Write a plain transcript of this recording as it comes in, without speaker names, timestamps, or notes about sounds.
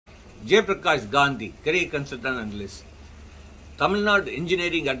Prakash Gandhi, career consultant analyst. Tamil Nadu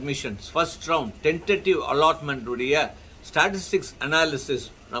engineering admissions first round tentative allotment உடைய statistics analysis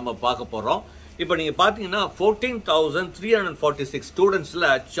நம்ம பார்க்க போறோம். இப்போ நீங்க பாத்தீங்கன்னா 14,346 ஸ்டூடண்ட்ஸ்ல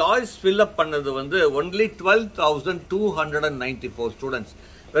சாய்ஸ் fill up பண்ணது வந்து only 12,294 ஸ்டூடண்ட்ஸ்.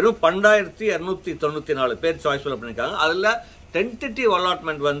 வெறும் 12,294 பேர் சாய்ஸ் fill up பண்ணிருக்காங்க. அதுல tentative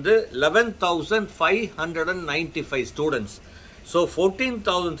allotment வந்து 11,595 ஸ்டூடண்ட்ஸ். So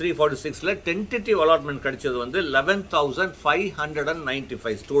 14,346 ல tentative allotment கிடைச்சது வந்து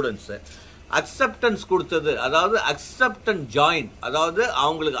 11,595 ஸ்டூடண்ட்ஸ். அக்செப்டன்ஸ் கொடுத்தது, அதாவது அக்செப்ட் அண்ட் ஜாயின், அதாவது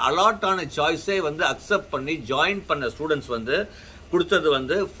அவங்களுக்கு அலாட் ஆன சாய்ஸே வந்து அக்செப்ட் பண்ணி ஜாயின் பண்ண ஸ்டூடெண்ட்ஸ் வந்து கொடுத்தது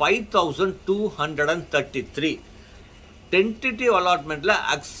வந்து 5,233. Tentative அலாட்மெண்ட்ல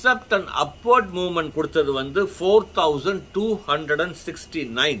accept and upward movement கொடுத்தது வந்து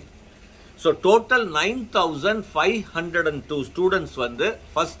 4,269. ஸோ டோட்டல் 9,502 ஸ்டூடெண்ட்ஸ் வந்து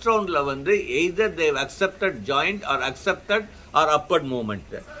ஃபர்ஸ்ட் ரவுண்ட்ல வந்து either Dev accepted joint R accepted R upward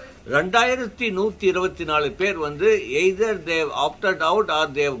movement. 2,124 பேர் வந்து either Dev opted out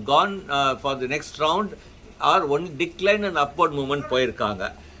R Dev gone for the next round R one decline and upward movement போயிருக்காங்க.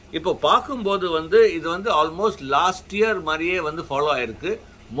 இப்போ பார்க்கும்போது வந்து இது வந்து ஆல்மோஸ்ட் லாஸ்ட் இயர் மாதிரியே வந்து ஃபாலோ ஆயிருக்கு.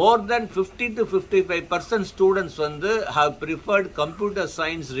 More than 50 to 55% students வந்து have preferred computer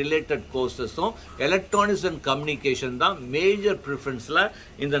science related courses. Electronics and communication தான் major preferenceல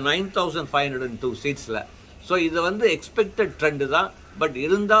இந்த 9,502 seatsல. ஸோ இது வந்து expected trend தான். பட்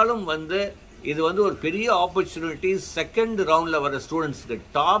இருந்தாலும் வந்து இது வந்து ஒரு பெரிய ஆப்பர்ச்சுனிட்டி. செகண்ட் ரவுண்ட்ல வர ஸ்டூடெண்ட்ஸ்க்கு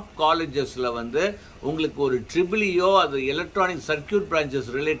டாப் காலேஜஸ்ல வந்து உங்களுக்கு ஒரு ட்ரிபிளியோ அது electronic circuit branches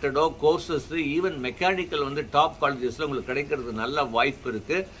ரிலேட்டடோ courses, even mechanical வந்து டாப் காலேஜஸ்ல உங்களுக்கு கிடைக்கிறது நல்ல வாய்ப்பு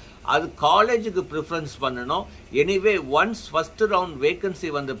இருக்கு. அது காலேஜுக்கு ப்ரிஃபரன்ஸ் பண்ணணும். Anyway once first round vacancy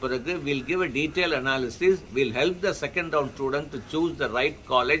வந்த பிறகு will give a detail analysis, will help the second round student to choose the right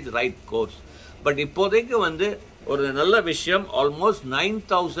college, right course. But இப்போதைக்கு வந்து ஒரு நல்ல விஷயம், ஆல்மோஸ்ட்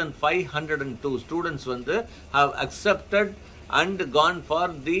 9,502 ஸ்டூடெண்ட்ஸ் வந்து have accepted and gone for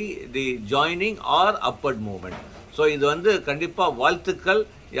the joining or upward movement. So இது வந்து கண்டிப்பா வாழ்த்துக்கள்.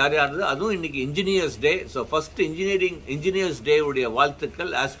 யார் யாரு, அதுவும் இன்னைக்கு engineers day. So first engineers day உடைய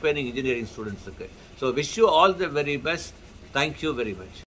வாழ்த்துக்கள் ஆஸ்பைரிங் இன்ஜினியரிங் ஸ்டூடெண்ட்ஸுக்கு. So wish you all the very best. Thank you very much.